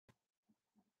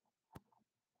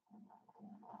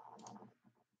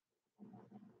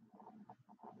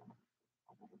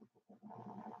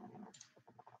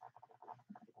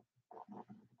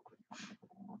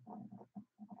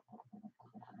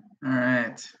All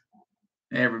right.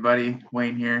 Hey, everybody.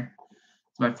 Wayne here.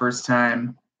 It's my first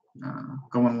time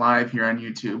going live here on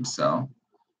YouTube, so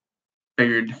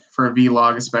figured for a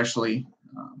vlog especially,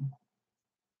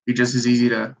 be just as easy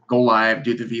to go live,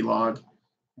 do the vlog,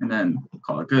 and then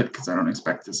call it good because I don't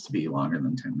expect this to be longer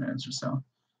than 10 minutes or so.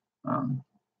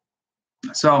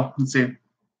 So let's see.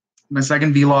 My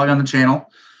second vlog on the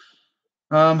channel.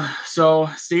 So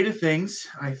state of things,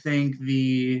 I think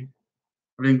everything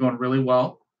going really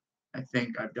well. I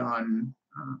think I've done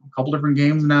a couple different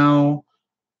games now,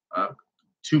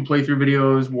 2 playthrough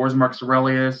videos, Wars of Marcus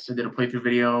Aurelius. I did a playthrough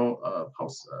video of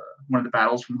one of the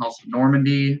battles from House of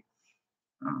Normandy.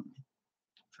 A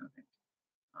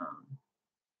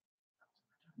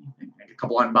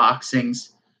couple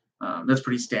unboxings. That's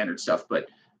pretty standard stuff. But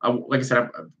like I said,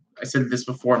 I said this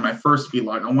before in my first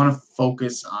vlog. I want to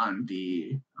focus on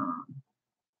the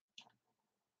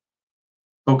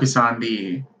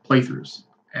playthroughs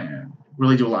and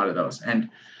really do a lot of those. And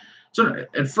so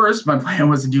at first, my plan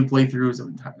was to do playthroughs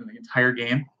of the entire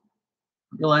game,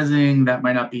 realizing that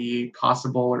might not be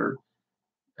possible or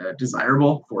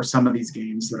desirable for some of these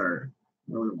games that are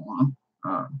really long.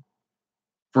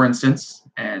 For instance,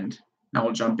 and now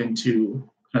we'll jump into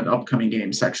kind of the upcoming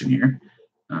game section here.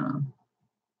 The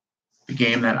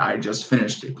game that I just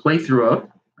finished a playthrough of.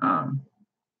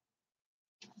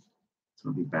 So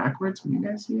it'll be backwards when you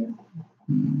guys see it.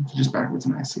 Just backwards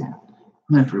when I see it.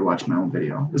 I'm gonna have to rewatch my own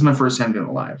video. This is my first time doing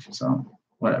it live, so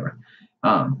whatever.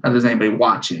 Not that there's anybody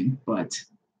watching, but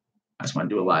I just want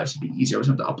to do it live so it'd be easier. I just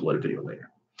have to upload a video later.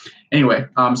 Anyway,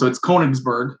 so it's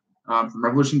Konigsberg from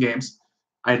Revolution Games.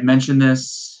 I had mentioned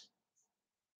this.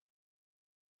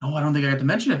 No, I don't think I had to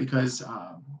mention it because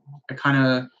I kind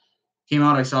of came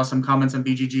out. I saw some comments on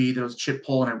BGG. There was a chip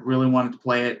pull, and I really wanted to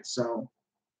play it, so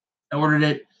I ordered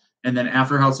it. And then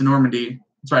after House of Normandy,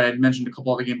 that's right, I had mentioned a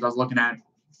couple other games I was looking at.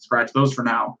 Scratch those for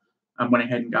now. I went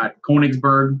ahead and got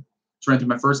Konigsberg. Just ran through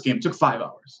my first game. It took 5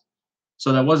 hours.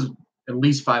 So that was at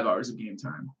least 5 hours of game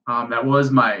time. That was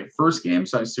my first game,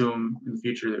 so I assume in the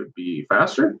future it would be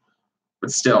faster. But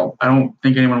still, I don't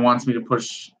think anyone wants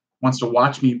to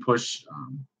watch me push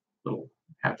little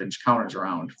half-inch counters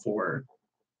around for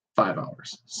 5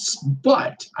 hours.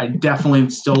 But I definitely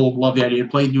still love the idea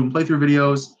of doing playthrough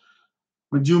videos.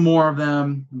 I'm gonna do more of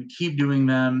them. I'm gonna keep doing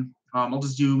them. I'll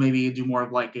just do more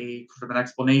of like an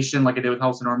explanation, like I did with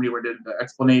House of Normandy, where I did the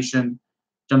explanation,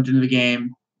 jumped into the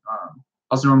game.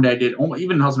 House of Normandy,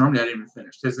 even House of Normandy, I didn't even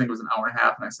finish. His thing was an hour and a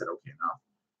half, and I said, okay, enough.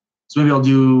 So maybe I'll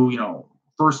do,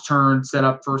 first turn, set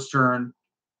up first turn,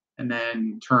 and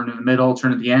then turn in the middle,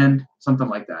 turn at the end, something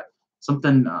like that.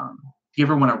 Something to give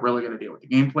everyone a really good idea what the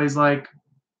gameplay is like,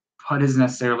 but isn't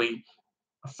necessarily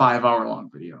a 5 hour long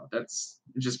video. That's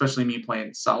just, especially me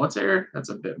playing solitaire, that's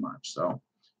a bit much. So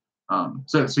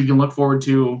you can look forward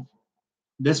to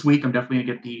this week. I'm definitely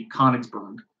gonna get the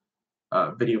Konigsberg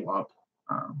video up.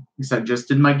 Like I said, I just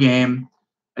did my game.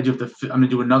 I'm gonna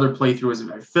do another playthrough as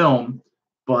I film,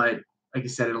 but like I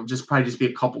said, it'll probably just be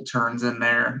a couple turns in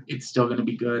there. It's still gonna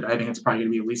be good. I think it's probably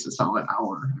gonna be at least a solid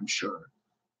hour, I'm sure.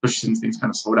 Especially since things kind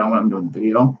of slow down when I'm doing the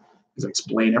video, because I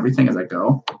explain everything as I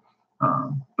go.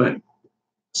 But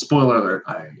spoiler alert,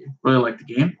 I really like the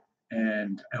game,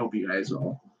 and I hope you guys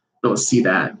will be able to see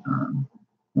that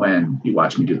when you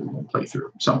watch me do the little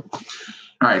playthrough. So, all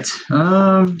right,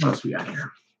 what else we got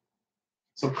here?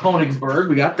 So Konigsberg,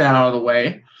 we got that out of the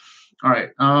way. All right,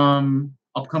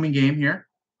 upcoming game here,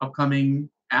 upcoming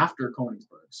after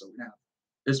Konigsberg. So we have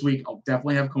this week, I'll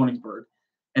definitely have Konigsberg.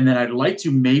 And then I'd like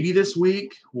to maybe this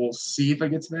week, we'll see if I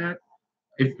get to that.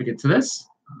 If we get to this,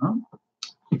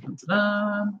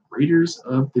 Raiders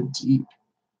of the Deep.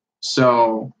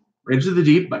 So Raiders of the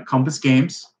Deep by Compass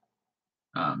Games.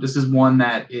 This is one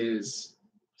that is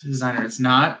designer. It's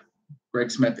not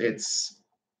Greg Smith. It's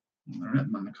I don't have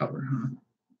him on the cover. Huh?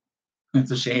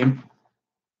 It's a shame.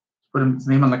 Put his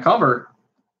name on the cover.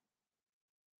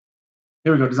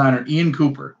 Here we go. Designer Ian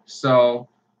Cooper. So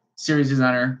series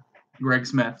designer Greg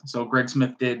Smith. So Greg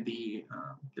Smith did the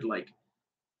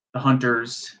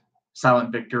Hunters,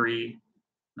 Silent Victory,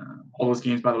 all those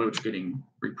games, by the way, which are getting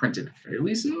reprinted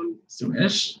fairly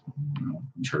soonish.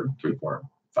 I'm sure 3, 4,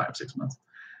 5, 6 months.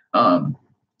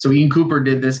 So Ian Cooper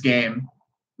did this game,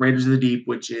 Raiders of the Deep,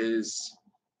 which is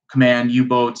command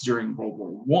U-boats during World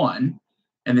War I.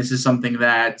 And this is something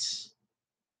that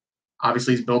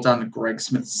obviously is built on the Greg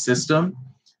Smith system,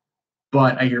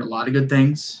 but I hear a lot of good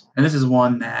things. And this is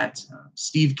one that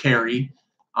Steve Carey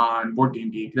on Board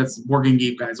Game Geek, that's Board Game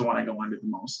Geek, guys, the one I go into the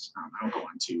most. I don't go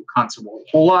into Concert World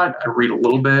a whole lot. I read a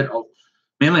little bit. I'll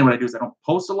mainly what I do is I don't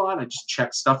post a lot. I just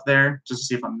check stuff there just to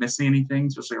see if I'm missing anything,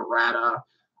 especially errata,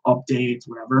 updates,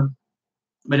 whatever.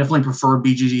 I definitely prefer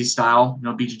BGG style.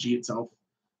 BGG itself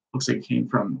looks like it came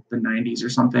from the 90s or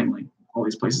something. Like all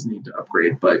these places need to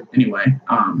upgrade. But anyway,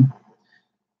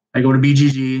 I go to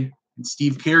BGG, and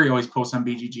Steve Carey always posts on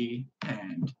BGG,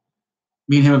 and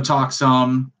me and him have talked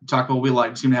talk about what we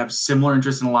like. We seem to have similar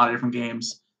interests in a lot of different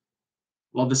games.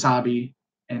 Love this hobby.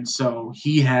 And so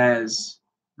he has,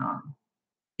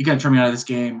 he kind of turned me out of this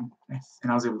game,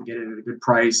 and I was able to get it at a good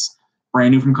price.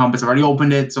 Brand new from Compass. I've already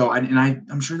opened it, so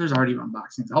I'm sure there's already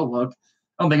unboxings. I'll look.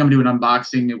 I don't think I'm gonna do an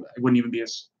unboxing. It wouldn't even be a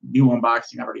new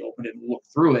unboxing. I've already opened it and looked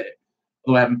through it,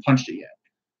 although I haven't punched it yet.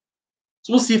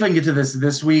 So we'll see if I can get to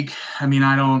this week. I mean,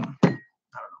 I don't know.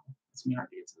 It's gonna be hard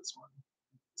to get to this one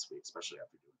this week, especially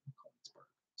after doing Konigsberg.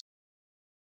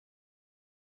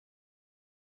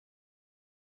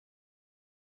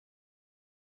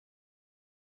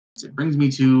 So it brings me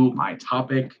to my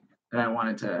topic that I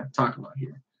wanted to talk about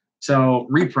here. So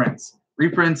reprints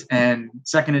and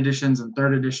second editions and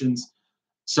third editions.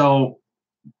 So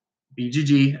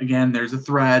BGG, again, there's a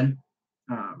thread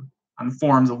on the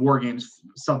forums of Wargames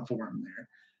sub-forum there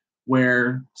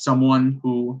where someone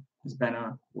who has been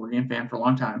a Wargame fan for a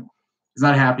long time is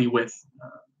not happy with, I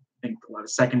think, a lot of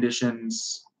second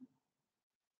editions.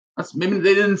 Maybe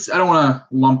they didn't, I don't want to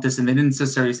lump this in. They didn't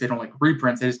necessarily say they don't like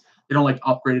reprints. They don't like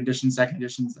upgrade editions, second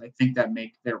editions. I think that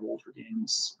make their older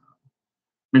games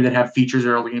maybe that have features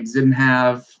that other games didn't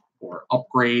have, or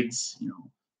upgrades,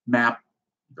 map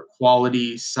the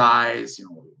quality, size,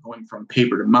 going from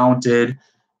paper to mounted,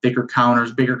 thicker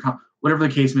counters, bigger whatever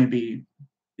the case may be.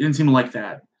 It didn't seem to like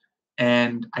that.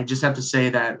 And I just have to say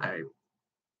that I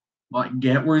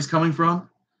get where he's coming from.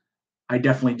 I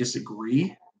definitely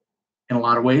disagree in a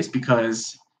lot of ways,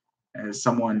 because as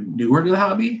someone newer to the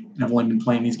hobby, and I've only been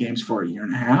playing these games for a year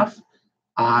and a half,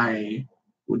 I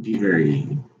would be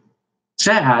very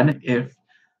sad if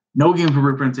no games were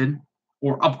reprinted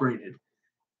or upgraded.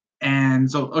 And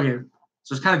so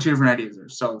it's kind of two different ideas there.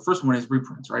 So the first one is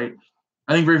reprints, right?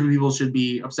 I think very few people should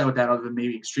be upset with that, other than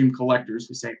maybe extreme collectors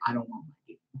who say, I don't want my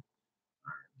game,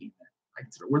 or game that I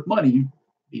consider worth money,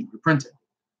 being reprinted.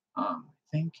 I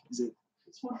think, is it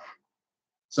this one?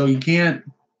 So you can't,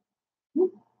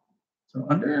 so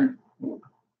under,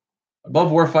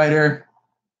 above Warfighter,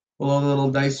 below the little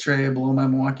dice tray, below my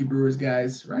Milwaukee Brewers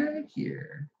guys, right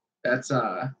here. That's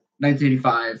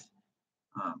 1985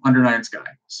 Under Night Sky.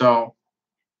 So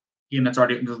game that's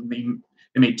already,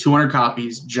 they made 200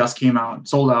 copies, just came out,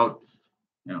 sold out,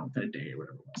 within a day or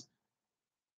whatever it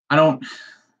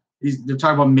was. They're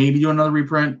talking about maybe doing another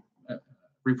reprint,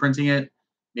 reprinting it,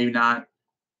 maybe not.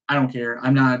 I don't care.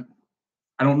 I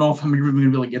don't know if I'm even going to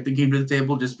be able to get the game to the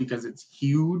table, just because it's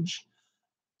huge.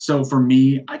 So for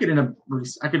me, I could end up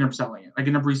selling it. I could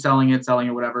end up reselling it, selling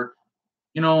it, whatever.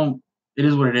 It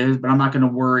is what it is, but I'm not going to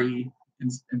worry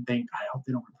and think, I hope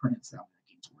they don't reprint it. So that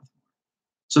game's worth more.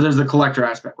 So there's the collector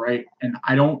aspect, right? And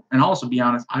also be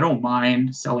honest, I don't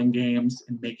mind selling games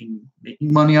and making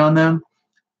money on them.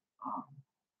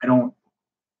 I don't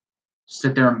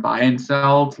sit there and buy and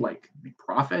sell to make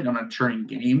profit. I'm not churning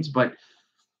games, but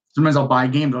sometimes I'll buy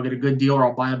games, I'll get a good deal, or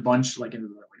I'll buy a bunch in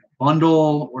a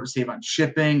bundle, or to save on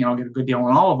shipping, and I'll get a good deal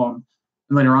on all of them.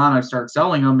 And later on, I start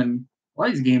selling them, and a lot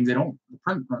of these games, the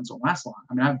print runs don't last long.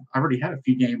 I mean, I've already had a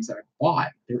few games that I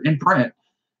bought. They were in print,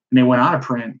 and they went out of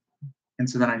print, and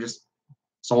so then I just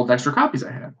sold extra copies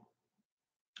I had.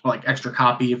 Or extra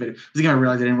copy if it was going to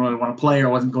realize I didn't really want to play, or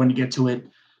I wasn't going to get to it.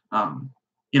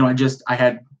 I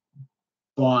had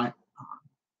bought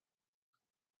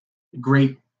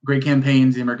great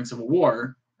campaigns, the American Civil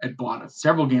War. I'd bought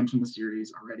several games from the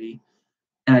series already,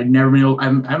 and I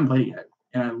haven't played it yet.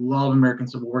 And I love American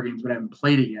Civil War games, but I haven't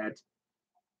played it yet.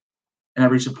 And I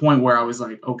reached a point where I was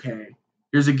like, okay,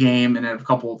 here's a game, and I have a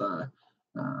couple of the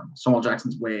Stonewall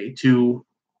Jackson's Way, 2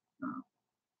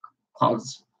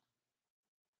 Clouds,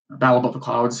 Battle Above the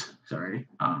Clouds, sorry,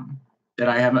 that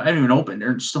I haven't even opened.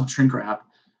 They're still shrink wrap.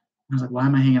 I was like, why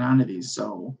am I hanging on to these?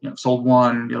 So, sold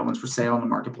one, the other one's for sale in the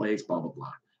marketplace, blah, blah,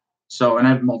 blah. So, and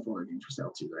I have multiple other games for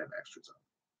sale too that I have extras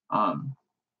of.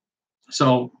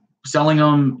 So selling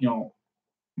them,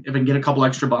 if I can get a couple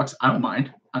extra bucks, I don't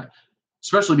mind.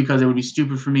 Especially because it would be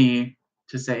stupid for me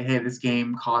to say, hey, this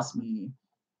game cost me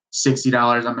 $60.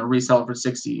 I'm going to resell it for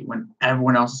 $60 when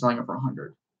everyone else is selling it for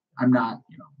 $100. I'm not,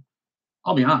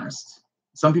 I'll be honest.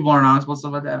 Some people aren't honest about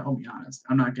stuff like that. I'll be honest.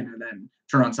 I'm not going to then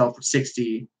turn on sell it for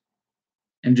 $60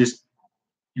 and just,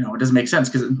 it doesn't make sense,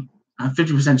 because a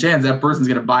 50% chance that person's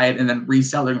going to buy it and then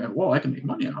resell it. And whoa, I can make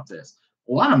money off this.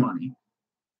 A lot of money.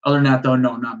 Other than that, though,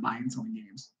 no, I'm not buying and selling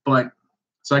games. But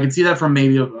so I can see that from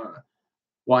maybe of a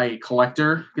why a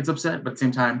collector gets upset, but at the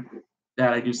same time,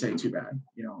 that I do say too bad.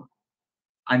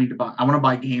 I want to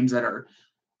buy games that are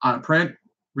out of print,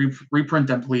 reprint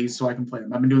them, please, so I can play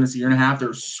them. I've been doing this a year and a half.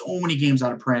 There's so many games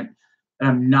out of print that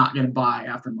I'm not going to buy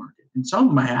aftermarket. And some of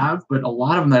them I have, but a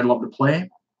lot of them that I'd love to play,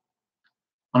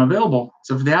 unavailable.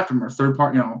 So for the aftermarket, third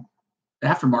part, the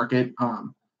aftermarket,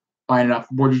 buying it off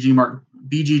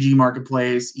BGG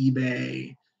Marketplace,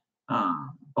 eBay,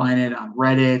 buying it on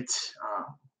Reddit,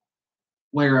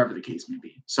 wherever the case may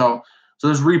be. So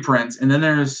there's reprints, and then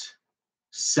there's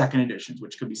second editions,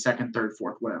 which could be second, third,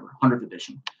 fourth, whatever, 100th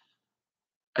edition.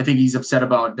 I think he's upset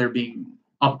about there being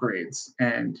upgrades,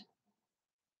 and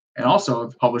also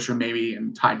the publisher maybe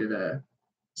and tied to the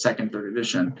second, third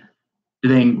edition. Do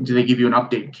they give you an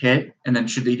update kit, and then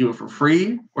should they do it for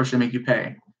free, or should they make you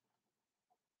pay?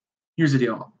 Here's the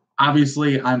deal.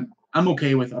 Obviously, I'm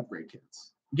okay with upgrade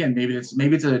kits. Again, maybe it's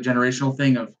a generational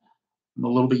thing of I'm a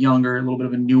little bit younger, a little bit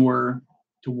of a newer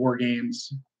to war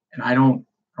games, and I don't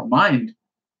mind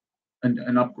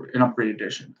an upgrade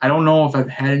edition. I don't know if I've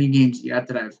had any games yet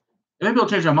that maybe I'll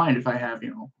change my mind if I have,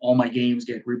 all my games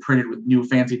get reprinted with new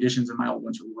fancy editions and my old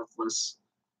ones are worthless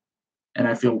and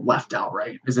I feel left out,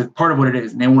 right? Is it part of what it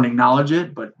is? And they won't acknowledge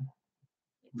it, but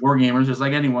war gamers, just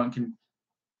like anyone, can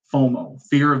FOMO,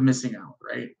 fear of missing out,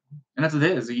 right? And that's what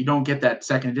it is. You don't get that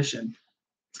second edition.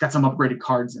 It's got some upgraded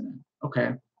cards in it.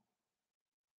 Okay.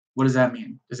 What does that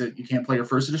mean? Is it you can't play your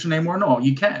first edition anymore? No,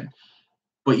 you can.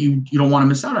 But you don't want to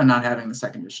miss out on not having the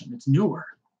second edition. It's newer.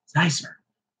 It's nicer.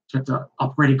 You have the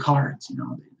upgraded cards,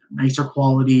 nicer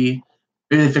quality.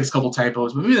 Maybe they fix a couple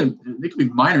typos, but maybe they could be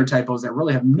minor typos that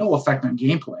really have no effect on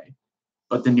gameplay,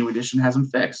 but the new edition has them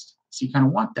fixed. So you kind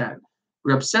of want that.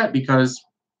 We're upset because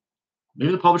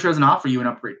maybe the publisher doesn't offer you an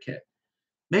upgrade kit.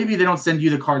 Maybe they don't send you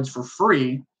the cards for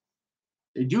free.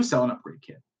 They do sell an upgrade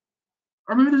kit.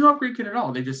 Or maybe there's no upgrade kit at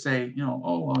all. They just say,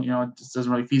 it just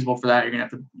doesn't really feasible for that. You're going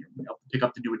to have to pick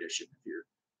up the new edition if you're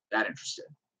that interested.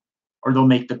 Or they'll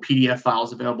make the PDF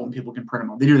files available and people can print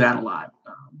them out. They do that a lot.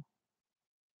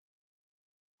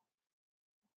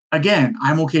 Again,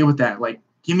 I'm okay with that. Like,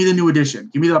 give me the new edition.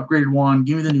 Give me the upgraded one.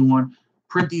 Give me the new one.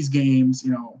 Print these games,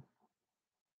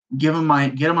 get them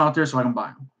out there so I can buy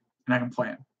them and I can play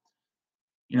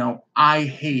them. I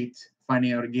hate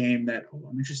finding out a game that,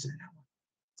 I'm interested in that one.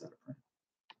 It's out of print.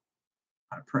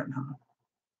 Out of print, huh?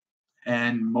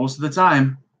 And most of the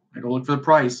time, I go look for the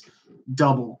price,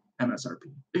 double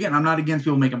MSRP. Again, I'm not against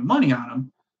people making money on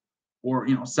them or,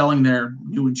 selling their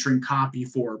new and shrink copy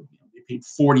for, they paid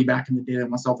 $40 back in the day that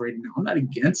myself right now. I'm not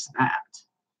against that.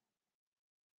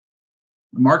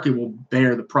 The market will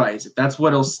bear the price. If that's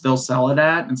what they'll sell it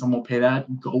at and someone will pay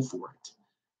that, go for it.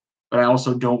 But I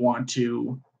also don't want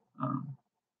to, I'm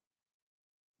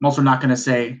also not going to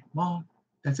say, well,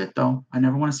 that's it though. I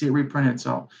never want to see it reprinted.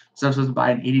 So I'm supposed to buy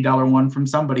an $80 one from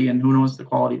somebody and who knows if the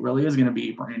quality really is going to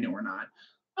be brand new or not.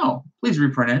 No, please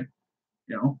reprint it.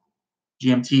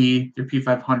 GMT, their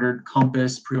P500,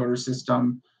 Compass, pre-order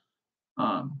system,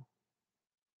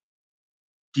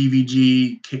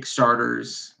 DVG,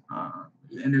 Kickstarters,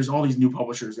 and there's all these new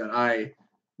publishers that I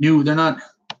knew.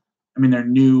 They're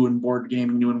new in board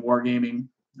gaming, new in wargaming.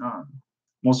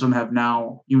 Most of them have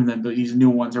now, even these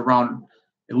new ones, around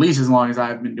at least as long as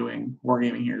I've been doing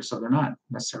wargaming here. So they're not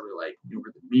necessarily like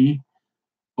newer than me,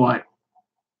 but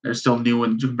they're still new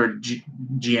in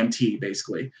GMT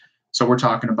basically. So we're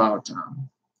talking about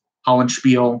Holland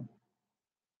Spiel,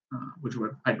 which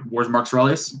Wars Marx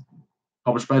Aurelius,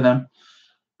 published by them,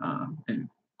 and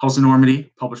House of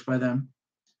Normandy, published by them.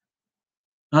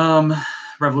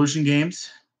 Revolution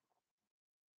Games,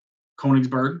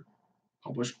 Konigsberg,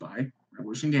 published by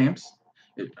Revolution Games.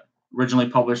 It originally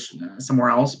published somewhere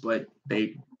else, but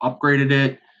they upgraded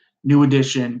it. New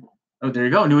edition. Oh, there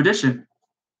you go. New edition.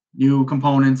 New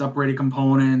components, upgraded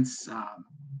components.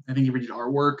 I think you redid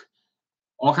artwork.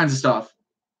 All kinds of stuff.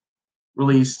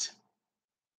 Released.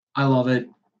 I love it.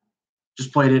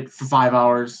 Just played it for 5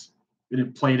 hours. Gonna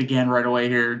play it again right away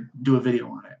here. Do a video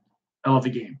on it. I love the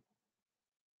game.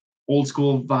 Old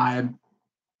school vibe.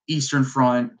 Eastern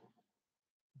Front.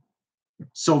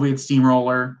 Soviet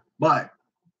steamroller. But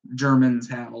Germans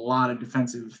have a lot of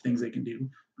defensive things they can do.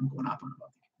 I'm going up on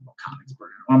about Konigsberg.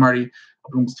 I'm already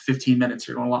up almost 15 minutes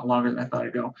here, going a lot longer than I thought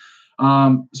I'd go.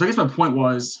 So I guess my point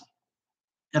was,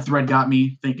 that thread got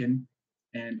me thinking.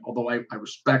 And although I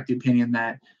respect the opinion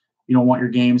that you don't want your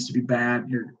games to be bad,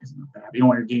 you don't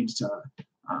want your games to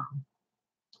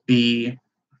be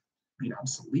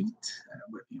obsolete,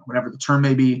 whatever the term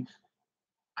may be.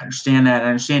 I understand that. I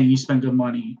understand you spend good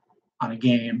money on a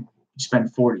game. You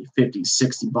spend 40, 50,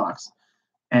 60 bucks.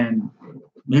 And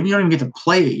maybe you don't even get to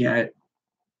play it yet.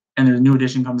 And there's a new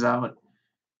edition comes out.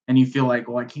 and you feel like,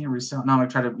 well, I can't resell. Now I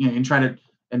try to, you try to,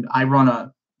 and I run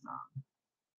a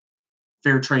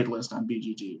fair trade list on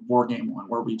BGG, Wargame one,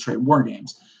 where we trade war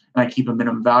games, and I keep a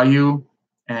minimum value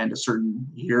and a certain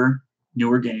year,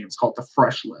 newer games, called the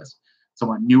fresh list. So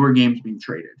when newer games being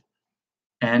traded,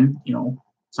 and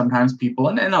sometimes people,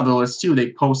 and other lists too,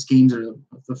 they post games that are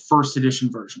the first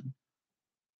edition version.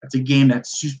 That's a game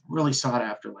that's just really sought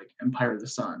after, like Empire of the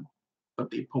Sun,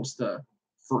 but they post the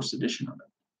first edition of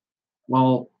it.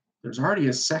 Well, there's already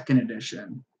a second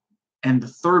edition, and the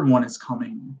third one is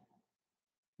coming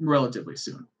relatively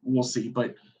soon. We'll see,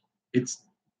 but it's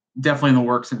definitely in the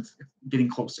works and it's getting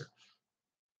closer.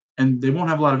 And they won't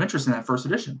have a lot of interest in that first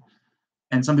edition.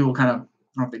 And some people kind of, I don't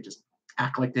know if they just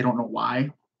act like they don't know why.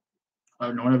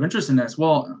 No one have interest in this.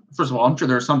 Well, first of all, I'm sure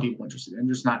there are some people interested in.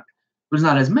 There's not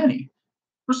as many.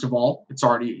 First of all, it's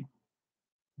already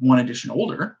one edition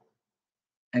older.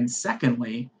 And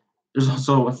secondly, there's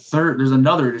also there's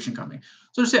another edition coming.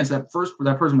 So understand, that person,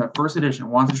 that first edition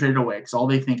wants to trade it away because all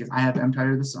they think is, I have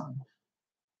Empire of the Sun,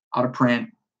 out of print,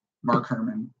 Mark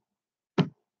Herman,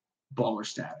 baller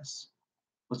status.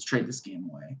 Let's trade this game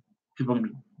away. People are going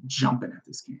to be jumping at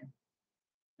this game.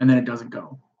 And then it doesn't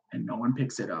go. And no one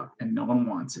picks it up. And no one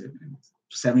wants it. And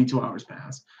 72 hours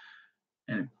pass.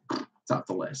 And it's off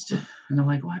the list. And they're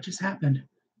like, what just happened?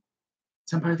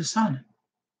 It's Empire of the Sun.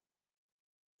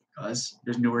 Because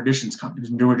there's newer editions coming. There's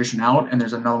a newer edition out, and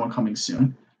there's another one coming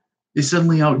soon. They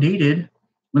suddenly outdated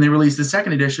when they released the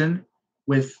second edition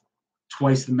with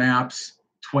twice the maps,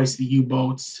 twice the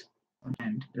U-boats,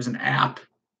 and there's an app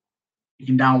you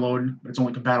can download, but it's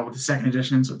only compatible with the second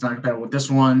edition, so it's not compatible with this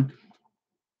one.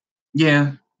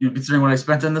 Yeah, considering what I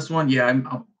spent on this one, yeah,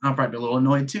 I'll probably be a little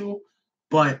annoyed too,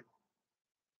 but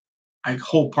I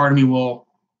hope part of me will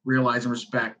realize and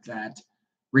respect that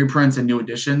reprints and new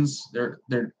editions, they're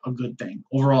a good thing.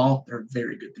 Overall, they're a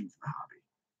very good thing for the hobby.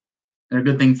 They're a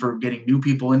good thing for getting new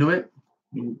people into it,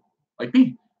 like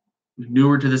me,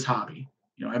 newer to this hobby.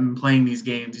 I've been playing these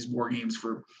games, these war games,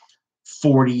 for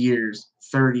 40 years,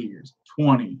 30 years,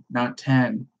 20, not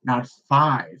 10, not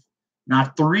 5,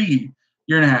 not 3,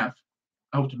 year and a half.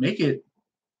 I hope to make it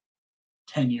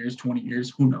 10 years, 20 years,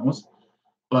 who knows.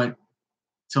 But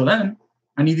till then,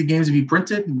 I need the games to be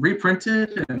printed and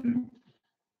reprinted and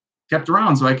kept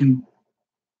around so I can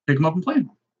pick them up and play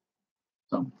them.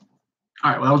 So,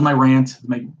 all right, well, that was my rant,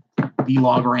 my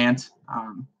vlog rant.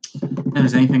 If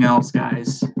there's anything else,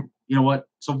 guys, you know what?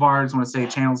 So far, I just want to say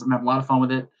I'm having a lot of fun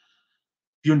with it.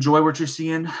 If you enjoy what you're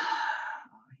seeing, I hate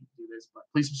to do this, but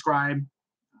please subscribe.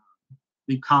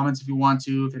 Leave comments if you want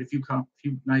to. If you had a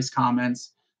few nice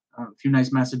comments, a few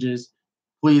nice messages,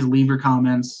 please leave your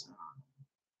comments.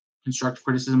 Constructive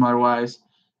criticism otherwise.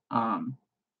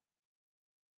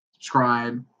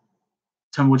 Subscribe.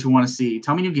 Tell me what you want to see.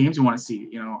 Tell me new games you want to see.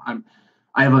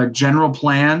 I have a general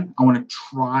plan. I want to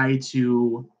try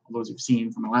to, those you've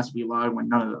seen from the last vlog when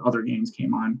none of the other games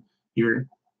came on here,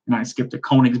 and I skipped to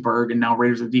Konigsberg and now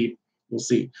Raiders of the Deep. We'll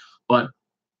see. But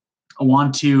I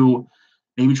want to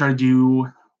maybe try to do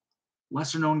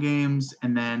lesser known games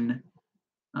and then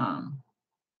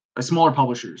by smaller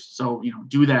publishers. So,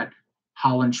 do that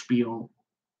Holland Spiel,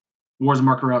 Wars of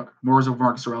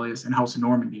Marcus Aurelius, and House of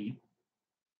Normandy,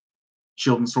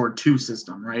 Shield and Sword 2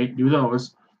 system, right? Do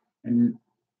those. And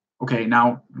okay,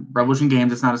 now Revolution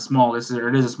Games, it's not a small, it is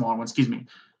a smaller one, excuse me.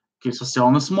 Okay, so still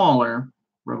on the smaller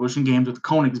Revolution Games with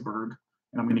Konigsberg,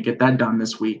 and I'm going to get that done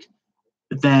this week.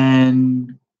 But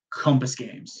then Compass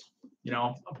Games,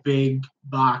 a big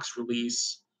box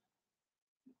release,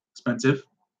 expensive,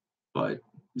 but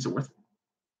is it worth it?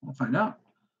 We'll find out.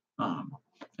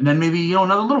 And then maybe,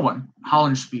 another little one,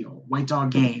 Holland Spiel, White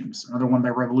Dog Games, another one by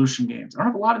Revolution Games. I don't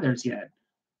have a lot of theirs yet.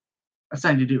 That's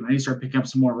something to do. I need to start picking up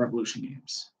some more Revolution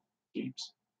games.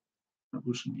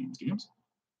 Revolution games.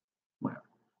 Whatever.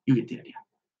 You get the idea.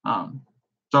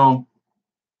 So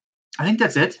I think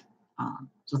that's it.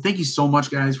 So thank you so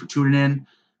much, guys, for tuning in,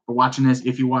 for watching this.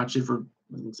 If you watch it for,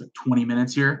 it looks like 20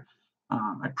 minutes here,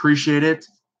 I appreciate it.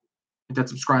 Hit that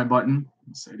subscribe button.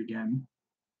 I'll say it again.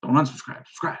 Don't unsubscribe.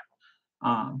 Subscribe.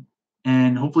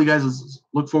 And hopefully you guys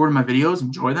look forward to my videos,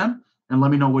 enjoy them, and let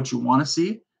me know what you want to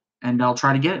see. And I'll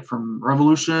try to get it from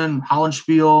Revolution, Holland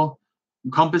Spiel,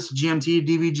 Compass, GMT,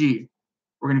 DVG.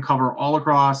 We're going to cover all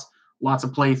across, lots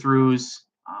of playthroughs,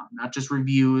 not just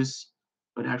reviews,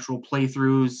 but actual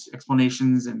playthroughs,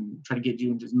 explanations, and try to get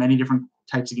you into as many different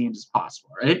types of games as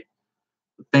possible, right?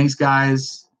 Thanks,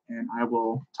 guys, and I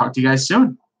will talk to you guys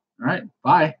soon. All right,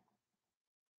 bye.